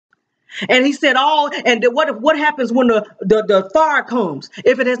And he said, what happens when the fire comes?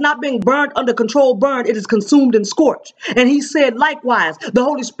 If it has not been burned under control, burned, it is consumed and scorched. And he said, likewise, the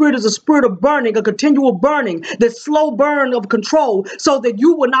Holy Spirit is a spirit of burning, a continual burning, the slow burn of control, so that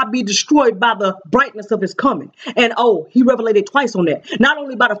you will not be destroyed by the brightness of his coming. And he revelated twice on that. Not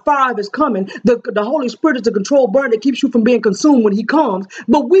only by the fire of his coming, the Holy Spirit is the control burn that keeps you from being consumed when he comes,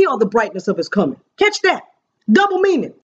 but we are the brightness of his coming. Catch that. Double meaning.